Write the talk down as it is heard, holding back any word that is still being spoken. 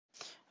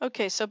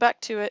Okay, so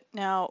back to it.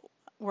 Now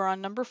we're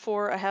on number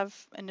 4. I have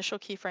initial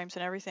keyframes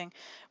and everything.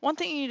 One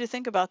thing you need to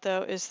think about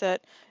though is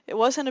that it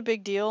wasn't a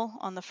big deal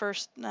on the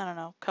first, I don't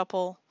know,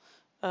 couple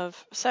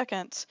of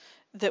seconds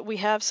that we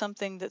have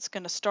something that's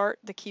going to start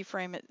the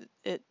keyframe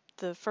at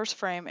the first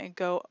frame and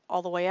go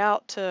all the way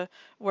out to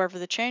wherever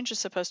the change is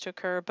supposed to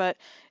occur. But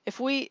if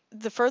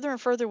the further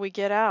and further we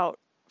get out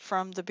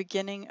from the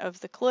beginning of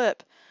the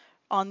clip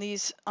on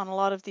a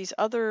lot of these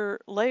other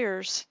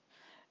layers,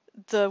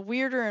 the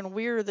weirder and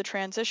weirder the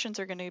transitions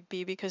are going to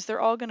be, because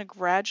they're all going to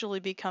gradually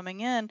be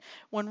coming in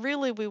when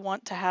really we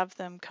want to have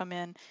them come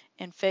in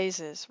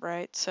phases,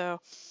 right?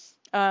 So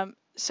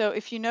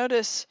if you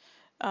notice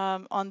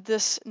on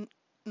this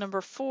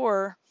number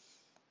 4,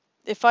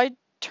 if I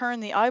turn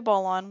the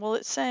eyeball on, well,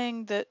 it's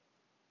saying that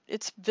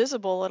it's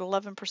visible at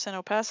 11%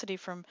 opacity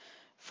from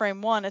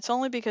frame 1. It's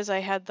only because I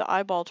had the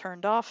eyeball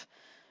turned off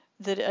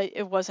that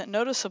it wasn't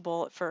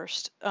noticeable at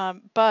first.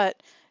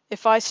 But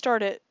if I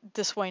start it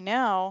this way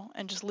now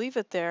and just leave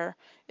it there,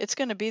 it's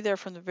going to be there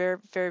from the very,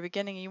 very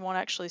beginning. You won't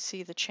actually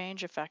see the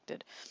change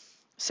affected.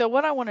 So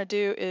what I want to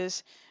do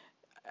is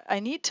I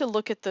need to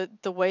look at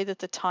the way that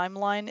the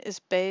timeline is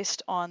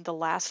based on the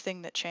last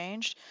thing that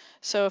changed.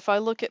 So if I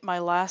look at my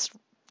last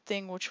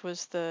thing, which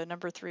was the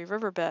number 3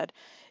 riverbed,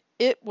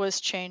 it was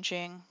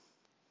changing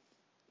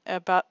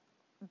about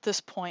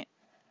this point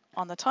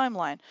on the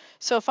timeline.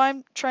 So if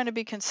I'm trying to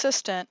be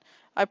consistent,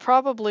 I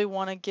probably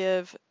want to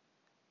give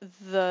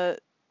the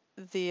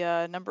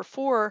number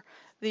 4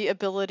 the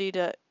ability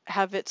to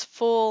have its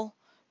full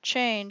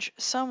change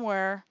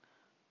somewhere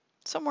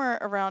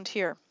around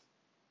here.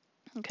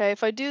 Okay,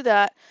 if I do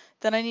that,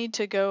 then I need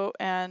to go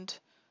and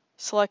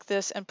select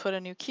this and put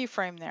a new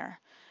keyframe there.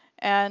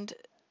 And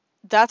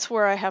that's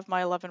where I have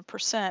my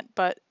 11%,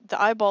 but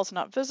the eyeball's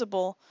not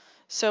visible.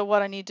 So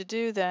what I need to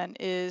do then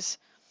is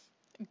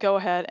go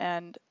ahead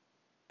and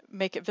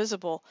make it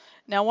visible.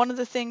 Now, one of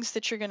the things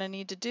that you're going to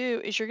need to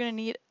do is you're going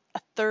to need a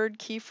third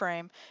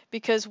keyframe,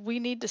 because we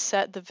need to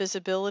set the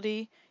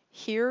visibility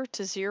here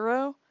to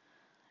 0,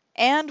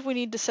 and we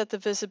need to set the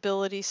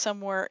visibility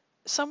somewhere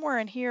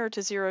in here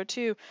to 0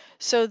 too,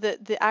 so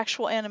that the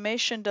actual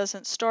animation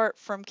doesn't start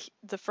from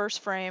the first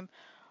frame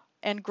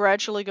and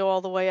gradually go all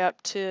the way up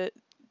to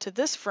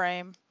this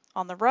frame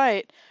on the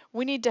right.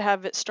 We need to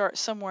have it start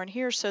somewhere in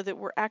here so that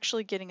we're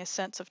actually getting a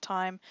sense of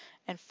time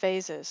and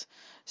phases.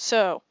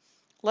 So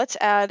let's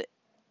add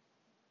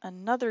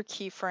another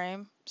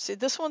keyframe. See,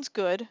 this one's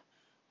good,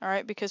 all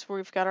right, because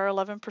we've got our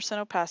 11%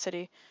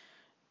 opacity.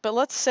 But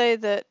let's say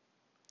that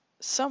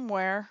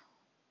somewhere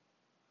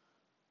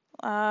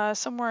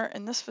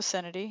in this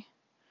vicinity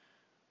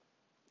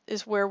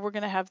is where we're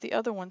going to have the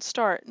other one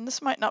start. And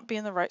this might not be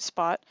in the right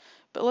spot,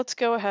 but let's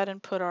go ahead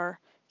and put our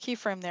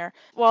keyframe there.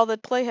 While the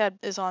playhead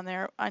is on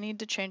there, I need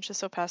to change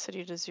this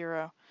opacity to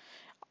 0.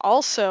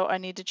 Also, I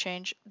need to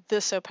change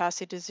this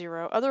opacity to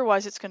 0.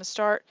 Otherwise, it's going to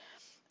start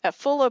at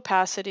full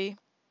opacity,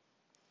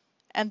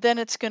 and then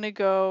it's going to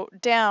go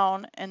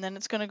down, and then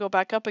it's going to go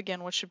back up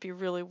again, which would be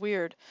really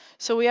weird.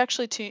 So we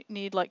actually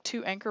need like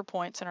 2 anchor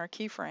points in our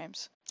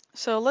keyframes.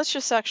 So let's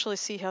just actually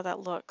see how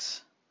that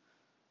looks.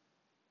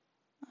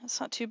 That's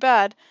not too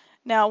bad.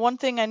 Now, one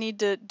thing I need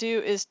to do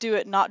is do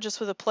it not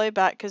just with a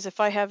playback, because if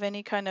I have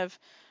any kind of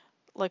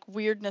like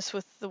weirdness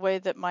with the way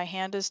that my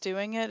hand is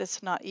doing it,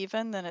 it's not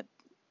even, then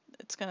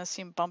it's going to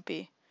seem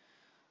bumpy.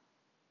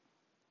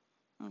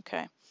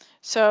 Okay,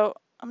 so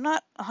I'm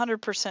not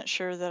 100%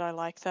 sure that I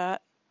like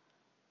that.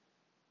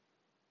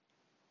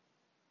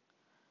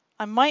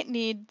 I might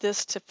need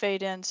this to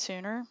fade in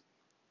sooner.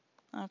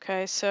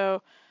 Okay,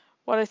 so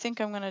what I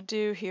think I'm going to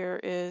do here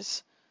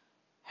is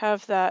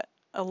have that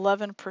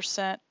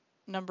 11%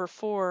 number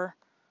 4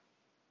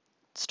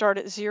 start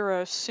at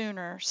 0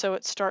 sooner, so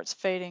it starts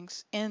fading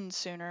in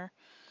sooner.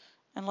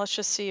 And let's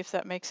just see if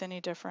that makes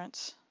any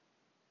difference.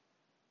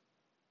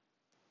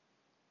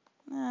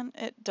 And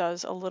it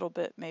does a little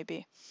bit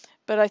maybe.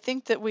 But I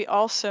think that we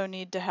also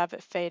need to have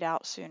it fade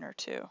out sooner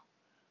too.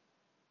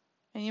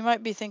 And you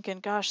might be thinking,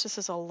 gosh, this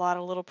is a lot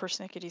of little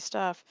persnickety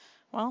stuff.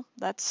 Well,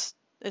 it's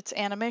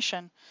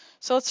animation.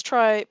 So let's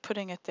try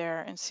putting it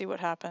there and see what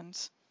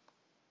happens.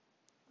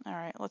 All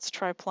right, let's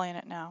try playing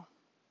it now.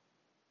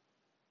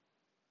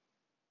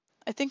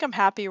 I think I'm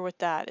happier with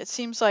that. It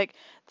seems like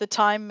the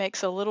time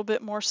makes a little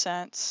bit more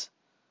sense.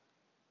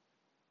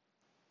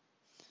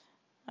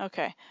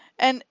 Okay,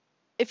 and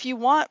if you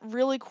want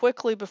really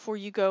quickly before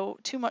you go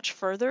too much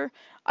further,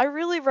 I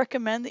really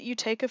recommend that you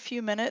take a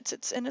few minutes.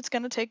 It's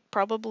going to take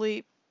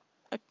probably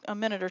a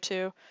minute or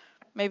two,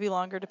 maybe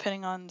longer,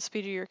 depending on the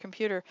speed of your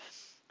computer,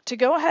 to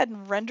go ahead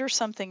and render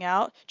something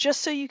out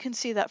just so you can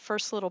see that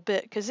first little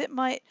bit, because it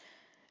might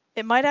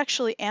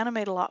actually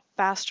animate a lot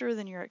faster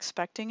than you're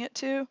expecting it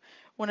to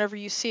whenever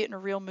you see it in a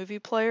real movie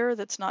player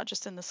that's not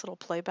just in this little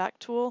playback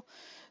tool.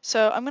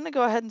 So I'm going to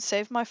go ahead and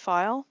save my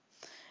file,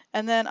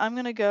 and then I'm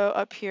going to go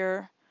up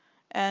here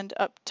and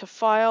up to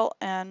File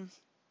and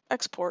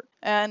Export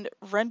and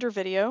Render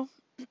Video.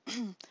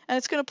 And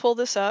it's going to pull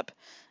this up,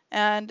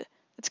 and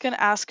it's going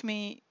to ask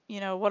me,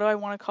 what do I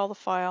want to call the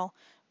file?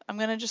 I'm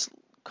going to just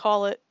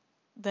call it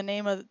the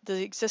name of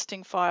the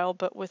existing file,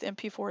 but with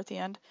MP4 at the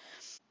end.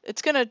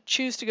 It's going to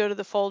choose to go to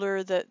the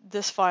folder that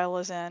this file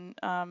is in,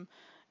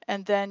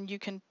 and then you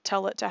can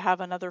tell it to have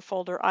another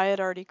folder. I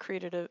had already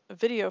created a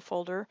video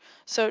folder,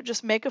 so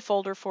just make a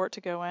folder for it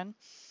to go in.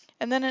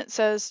 And then it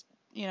says,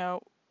 you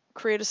know,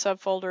 create a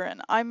subfolder,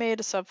 and I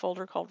made a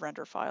subfolder called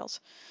render files.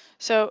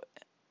 So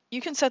you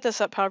can set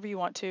this up however you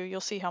want to.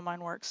 You'll see how mine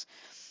works.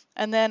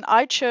 And then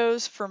I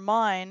chose for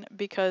mine,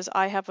 because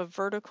I have a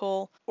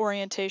vertical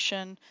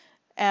orientation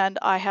and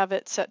I have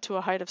it set to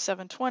a height of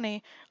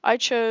 720, I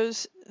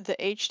chose the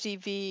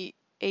HDTV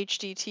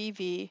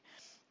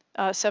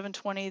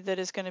 720 that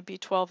is going to be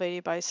 1280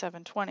 by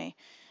 720.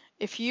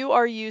 If you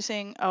are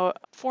using a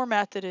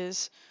format that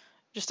is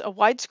just a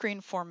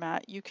widescreen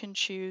format, you can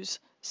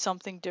choose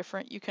something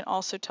different. You can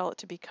also tell it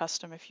to be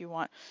custom if you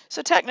want.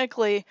 So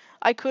technically,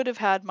 I could have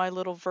had my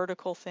little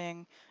vertical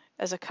thing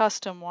as a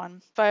custom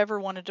one. If I ever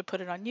wanted to put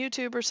it on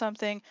YouTube or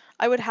something,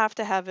 I would have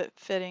to have it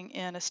fitting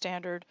in a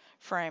standard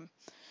frame.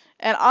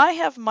 And I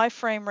have my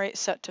frame rate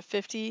set to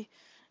 50.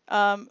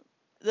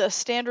 The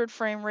standard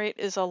frame rate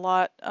is a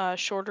lot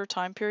shorter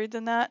time period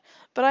than that,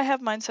 but I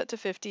have mine set to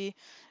 50,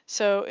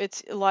 so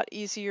it's a lot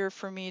easier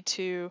for me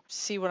to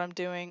see what I'm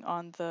doing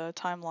on the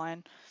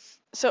timeline.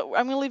 So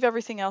I'm going to leave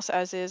everything else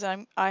as is.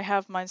 I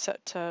have mine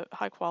set to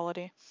high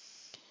quality,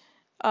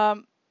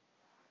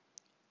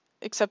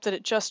 except that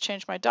it just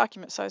changed my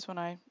document size when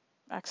I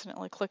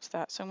accidentally clicked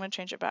that, so I'm going to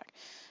change it back.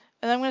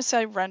 And then I'm going to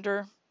say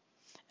render.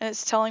 And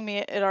it's telling me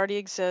it already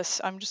exists.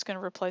 I'm just going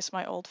to replace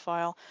my old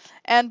file.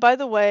 And by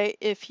the way,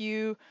 if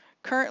you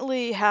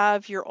currently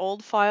have your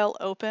old file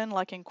open,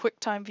 like in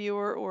QuickTime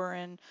Viewer or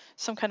in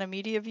some kind of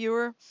media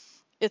viewer,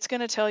 it's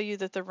going to tell you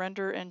that the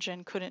render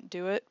engine couldn't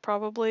do it,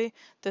 probably,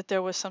 that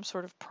there was some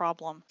sort of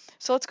problem.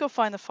 So let's go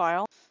find the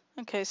file.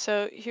 Okay,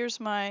 so here's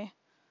my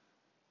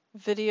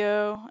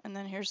video, and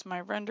then here's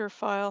my render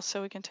file,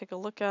 so we can take a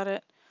look at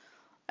it.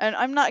 And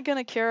I'm not going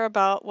to care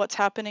about what's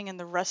happening in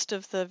the rest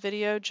of the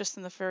video, just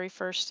in the very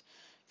first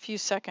few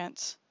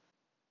seconds.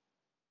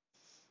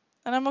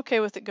 And I'm okay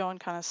with it going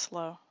kind of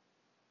slow.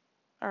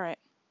 All right.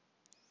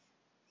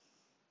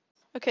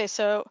 Okay,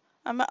 so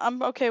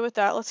I'm okay with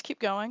that. Let's keep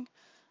going.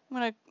 I'm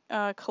going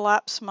to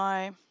collapse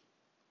my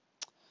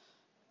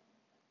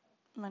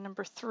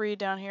number 3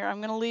 down here. I'm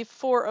going to leave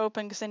 4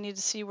 open because I need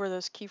to see where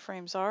those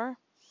keyframes are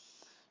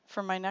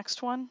for my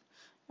next one.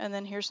 And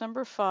then here's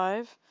number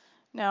 5.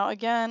 Now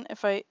again,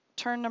 if I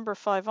turn number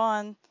 5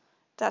 on,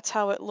 that's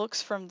how it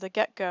looks from the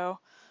get-go,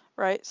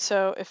 right?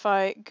 So if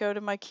I go to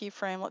my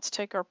keyframe, let's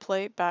take our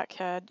playback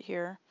head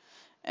here.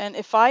 And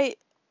if I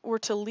were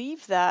to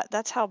leave that,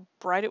 that's how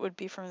bright it would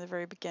be from the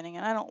very beginning.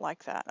 And I don't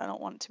like that. I don't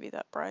want it to be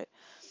that bright.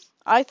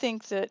 I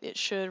think that it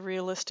should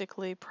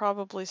realistically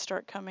probably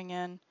start coming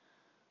in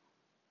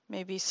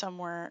maybe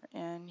somewhere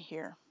in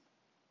here.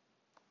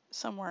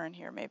 Somewhere in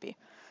here maybe.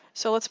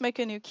 So let's make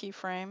a new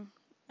keyframe,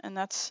 and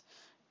that's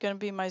going to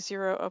be my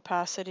 0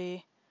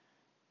 opacity.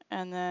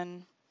 And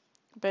then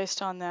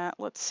based on that,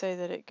 let's say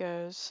that it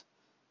goes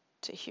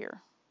to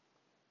here.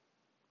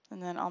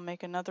 And then I'll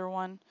make another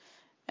one.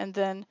 And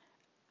then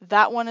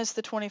that one is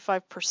the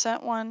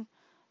 25% one.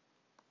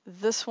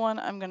 This one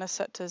I'm going to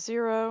set to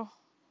 0.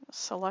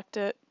 Select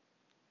it.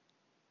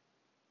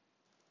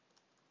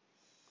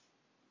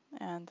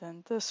 And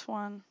then this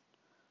one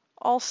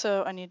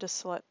also I need to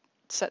set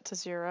to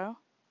 0.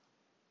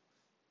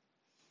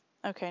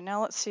 Okay,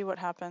 now let's see what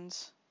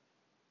happens.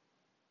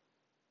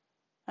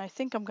 I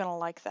think I'm going to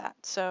like that.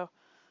 So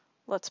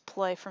let's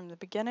play from the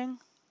beginning.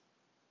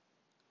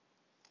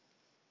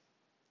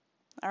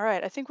 All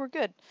right, I think we're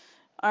good.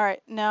 All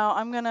right, now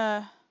I'm going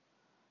to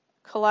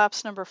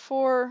collapse number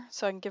 4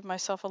 so I can give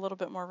myself a little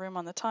bit more room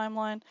on the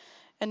timeline.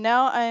 And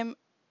now I'm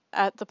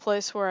at the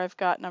place where I've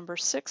got number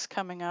 6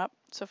 coming up.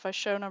 So if I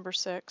show number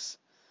 6,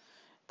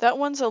 that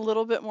one's a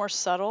little bit more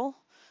subtle,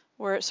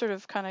 where it sort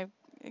of kind of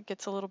it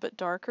gets a little bit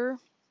darker.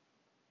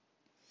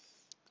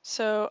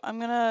 So I'm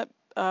going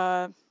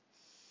to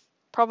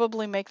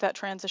probably make that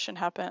transition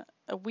happen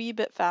a wee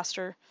bit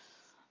faster.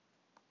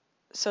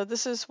 So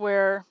this is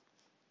where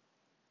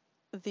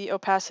the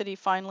opacity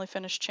finally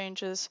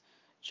finishes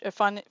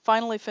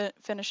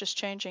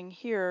changing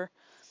here,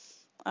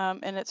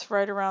 and it's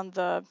right around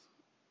the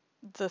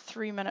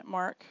 3-minute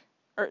mark,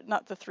 or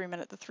not the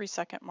 3-minute, the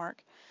 3-second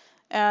mark.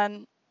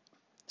 And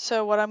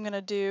so what I'm going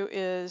to do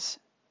is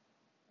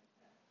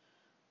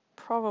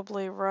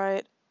probably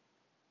right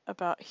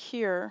about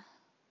here,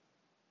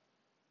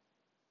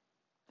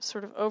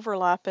 sort of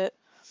overlap it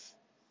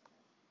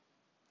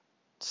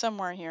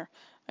somewhere here.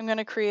 I'm going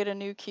to create a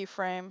new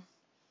keyframe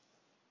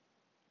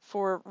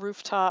for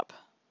rooftop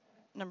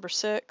number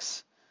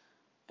 6,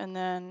 and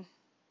then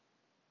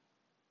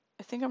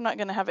I think I'm not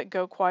going to have it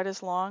go quite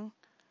as long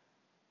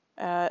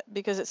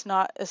because it's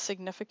not as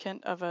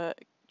significant of a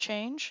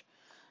change.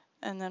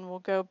 And then we'll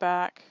go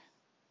back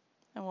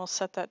and we'll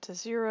set that to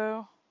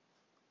 0,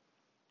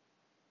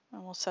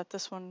 and we'll set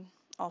this one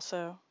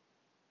also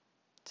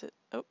to,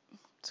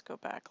 let's go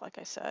back like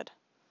I said,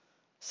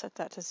 set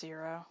that to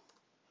 0,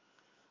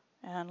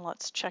 and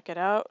let's check it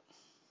out.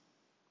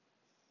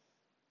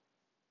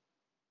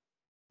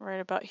 right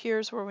about here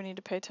is where we need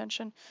to pay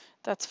attention.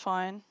 That's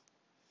fine.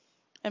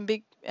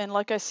 And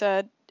like I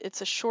said,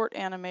 it's a short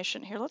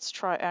animation. Here, let's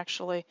try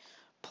actually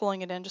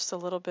pulling it in just a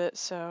little bit.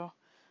 So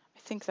I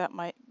think that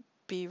might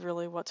be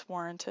really what's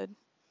warranted.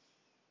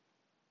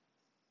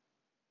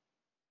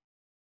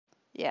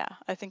 Yeah,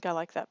 I think I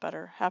like that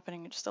better,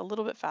 happening just a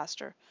little bit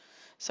faster.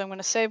 So I'm going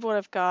to save what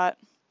I've got.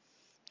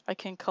 I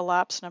can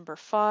collapse number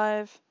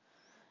 5,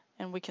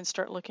 and we can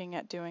start looking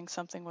at doing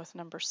something with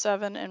number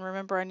 7. And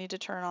remember, I need to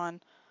turn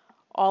on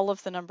all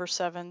of the number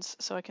 7s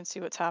so I can see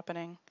what's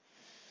happening.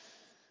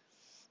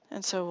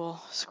 And so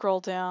we'll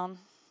scroll down.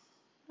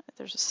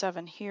 There's a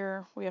 7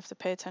 here we have to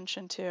pay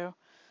attention to.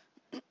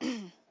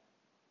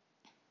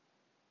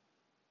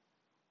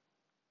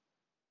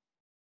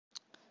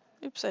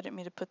 Oops, I didn't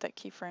mean to put that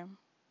keyframe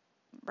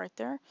right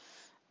there.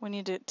 We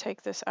need to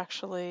take this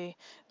actually.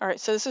 All right,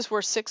 so this is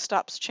where 6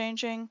 stops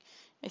changing.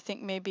 I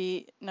think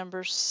maybe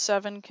number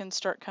 7 can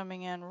start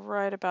coming in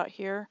right about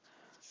here,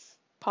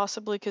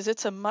 possibly because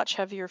it's a much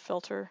heavier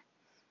filter,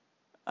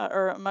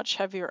 or a much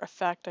heavier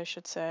effect, I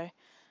should say,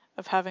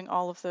 of having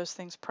all of those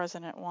things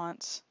present at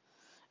once.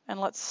 And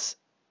let's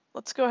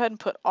go ahead and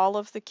put all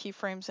of the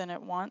keyframes in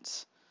at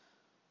once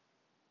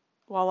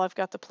while I've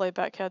got the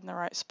playback head in the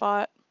right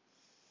spot,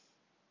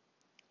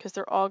 because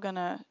they're all going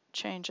to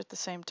change at the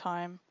same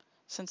time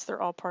since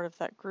they're all part of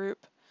that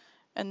group.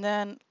 And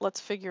then let's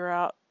figure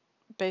out,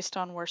 based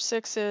on where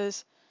 6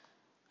 is,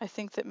 I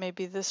think that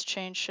maybe this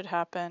change should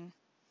happen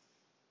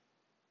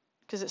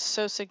because it's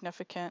so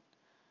significant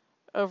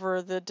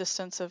over the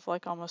distance of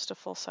like almost a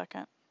full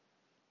second,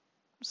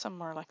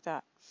 somewhere like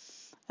that.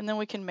 And then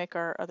we can make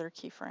our other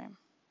keyframe.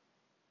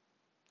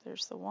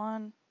 There's the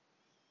 1,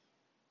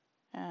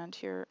 and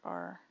here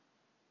are,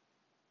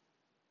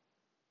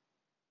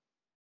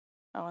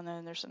 oh, and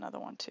then there's another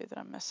one too that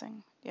I'm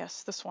missing.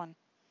 Yes, this one.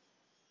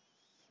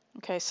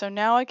 Okay, so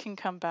now I can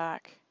come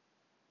back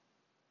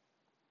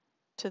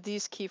to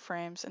these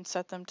keyframes and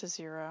set them to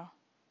 0.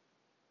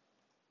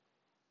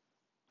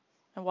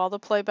 And while the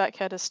playback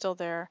head is still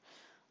there,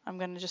 I'm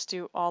going to just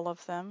do all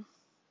of them.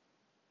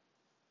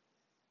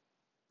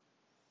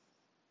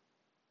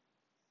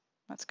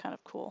 That's kind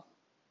of cool.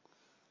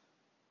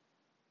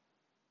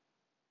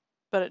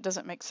 But it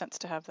doesn't make sense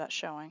to have that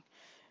showing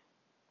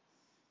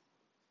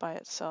by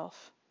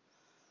itself.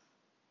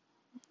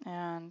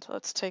 And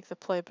let's take the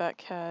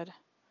playback head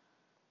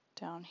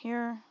down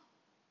here.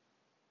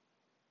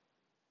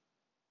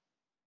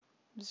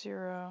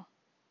 0.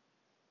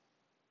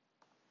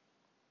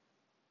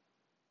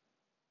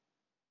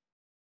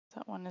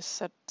 That one is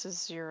set to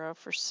 0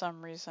 for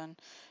some reason.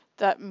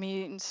 That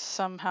means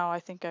somehow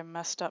I think I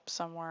messed up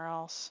somewhere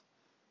else.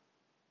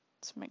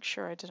 Let's make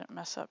sure I didn't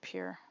mess up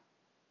here.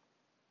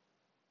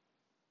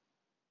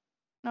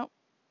 Nope.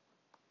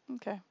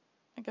 Okay.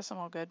 I guess I'm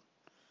all good.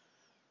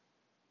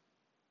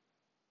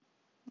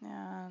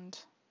 And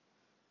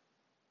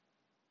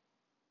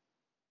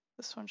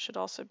this one should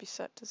also be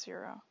set to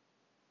 0.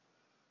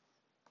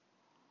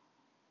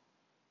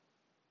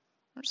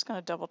 I'm just going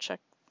to double check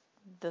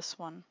this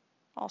one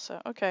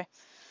also. Okay.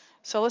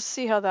 So let's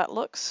see how that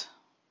looks.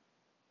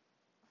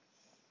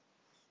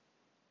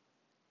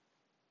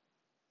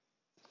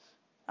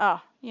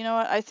 You know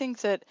what? I think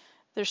that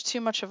there's too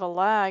much of a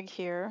lag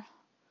here,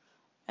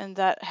 and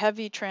that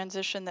heavy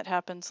transition that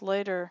happens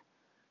later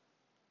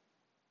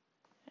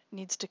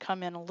needs to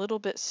come in a little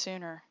bit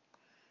sooner,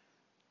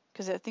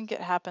 because I think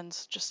it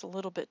happens just a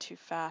little bit too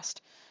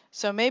fast.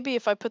 So maybe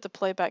if I put the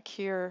playback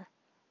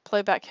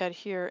head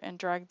here, and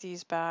drag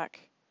these back,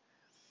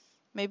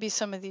 maybe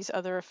some of these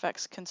other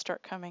effects can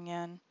start coming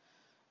in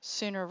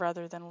sooner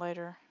rather than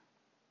later.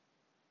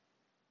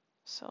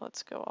 So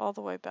let's go all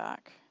the way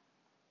back.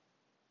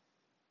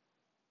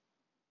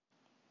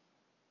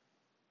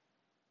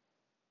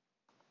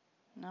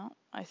 No,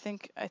 I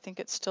think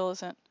it still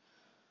isn't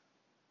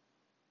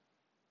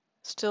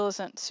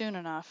soon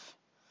enough.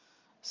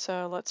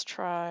 So let's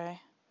try,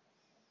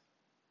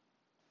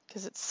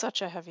 because it's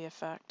such a heavy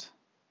effect.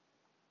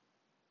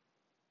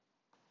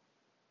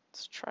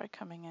 Let's try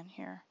coming in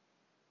here.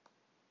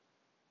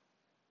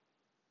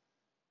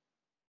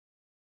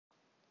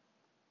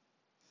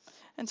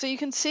 And so you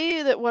can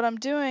see that what I'm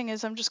doing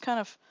is I'm just kind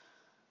of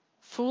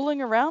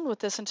fooling around with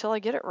this until I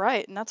get it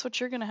right, and that's what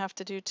you're going to have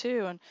to do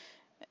too. And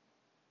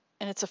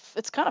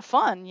it's kind of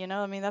fun, you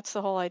know. I mean, that's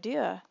the whole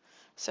idea.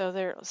 So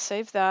there,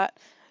 save that.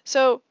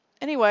 So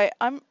anyway,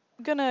 I'm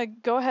gonna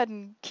go ahead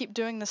and keep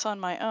doing this on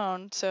my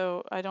own,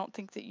 so I don't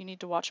think that you need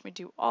to watch me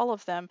do all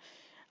of them.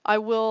 I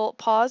will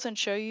pause and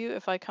show you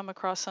if I come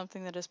across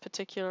something that is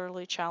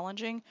particularly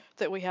challenging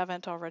that we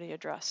haven't already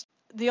addressed.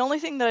 The only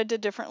thing that I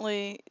did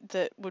differently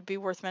that would be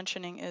worth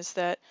mentioning is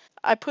that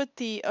I put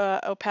the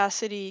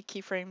opacity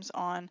keyframes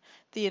on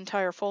the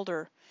entire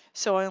folder,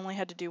 so I only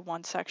had to do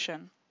one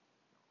section.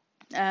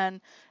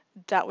 And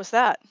that was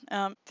that.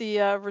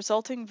 The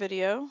resulting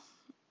video,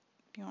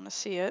 if you want to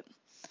see it,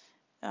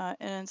 it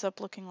ends up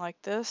looking like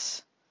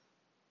this.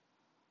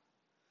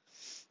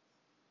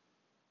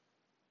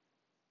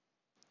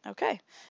 Okay.